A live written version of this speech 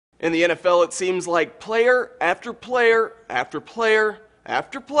In the NFL, it seems like player after player after player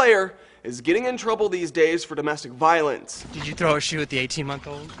after player is getting in trouble these days for domestic violence. Did you throw a shoe at the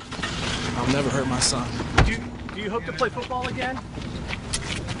 18-month-old? I'll never hurt my son. Do you hope to play football again?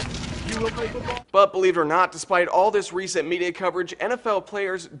 You will play football? But believe it or not, despite all this recent media coverage, NFL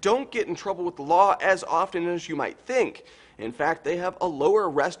players don't get in trouble with the law as often as you might think. In fact, they have a lower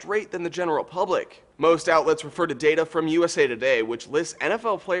arrest rate than the general public. Most outlets refer to data from USA Today, which lists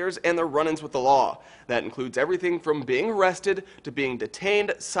NFL players and their run-ins with the law. That includes everything from being arrested to being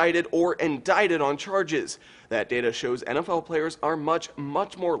detained, cited, or indicted on charges. That data shows NFL players are much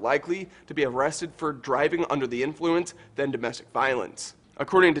more likely to be arrested for driving under the influence than domestic violence.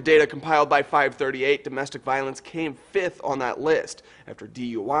 According to data compiled by FiveThirtyEight, domestic violence came 5th on that list, after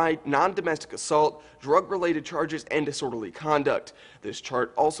DUI, non-domestic assault, drug-related charges, and disorderly conduct. This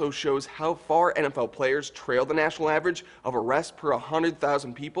chart also shows how far NFL players trail the national average of arrests per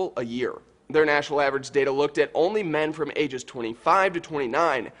 100,000 people a year. Their national average data looked at only men from ages 25 to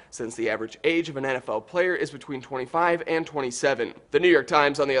 29, since the average age of an NFL player is between 25 and 27. The New York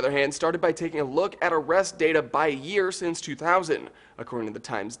Times, on the other hand, started by taking a look at arrest data by year since 2000. According to the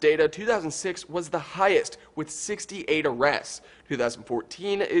Times data, 2006 was the highest, with 68 arrests.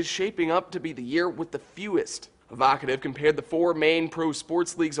 2014 is shaping up to be the year with the fewest. Evocative compared the 4 main pro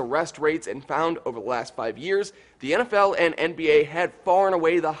sports leagues' arrest rates and found over the last 5 years, the NFL and NBA had far and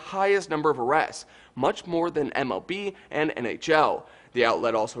away the highest number of arrests, much more than MLB and NHL. The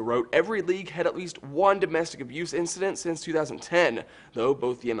outlet also wrote every league had at least one domestic abuse incident since 2010, though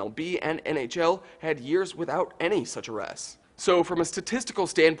both the MLB and NHL had years without any such arrests. So from a statistical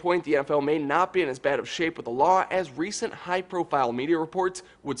standpoint, the NFL may not be in as bad of shape with the law as recent high-profile media reports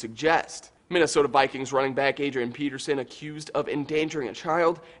would suggest. Minnesota Vikings running back Adrian Peterson accused of endangering a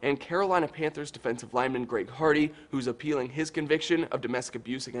child, and Carolina Panthers defensive lineman Greg Hardy, who's appealing his conviction of domestic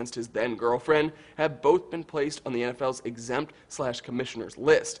abuse against his then-girlfriend, have both been placed on the NFL's exempt/commissioners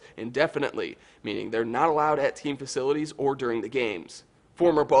list indefinitely, meaning they're not allowed at team facilities or during the games.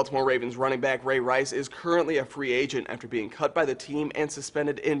 Former Baltimore Ravens running back Ray Rice is currently a free agent after being cut by the team and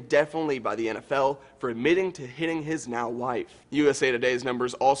suspended indefinitely by the NFL for admitting to hitting his now wife. USA Today's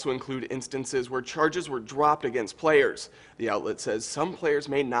numbers also include instances where charges were dropped against players. The outlet says some players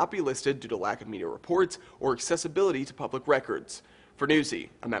may not be listed due to lack of media reports or accessibility to public records. For Newsy,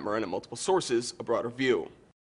 I'm Matt Moran at Multiple Sources, a broader view.